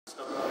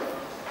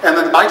And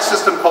then my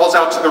system calls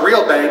out to the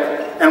real bank,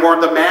 and we're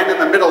the man in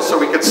the middle, so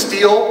we could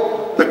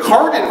steal the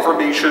card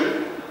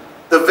information.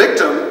 The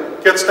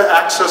victim gets to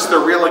access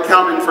their real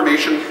account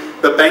information.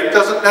 The bank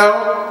doesn't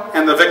know,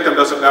 and the victim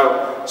doesn't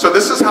know. So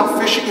this is how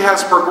phishing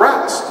has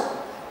progressed.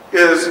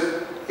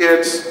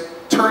 It's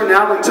turned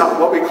out into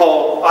what we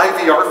call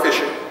IVR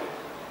phishing.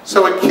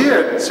 So a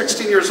kid,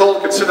 16 years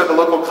old, could sit at a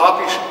local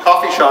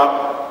coffee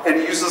shop and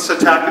use this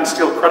attack and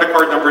steal credit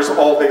card numbers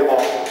all day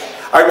long.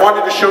 I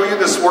wanted to show you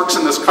this works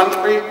in this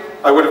country.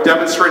 I would have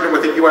demonstrated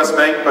with a US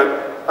bank,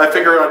 but I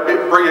figured I'd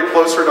bring it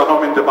closer to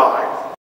home in Dubai.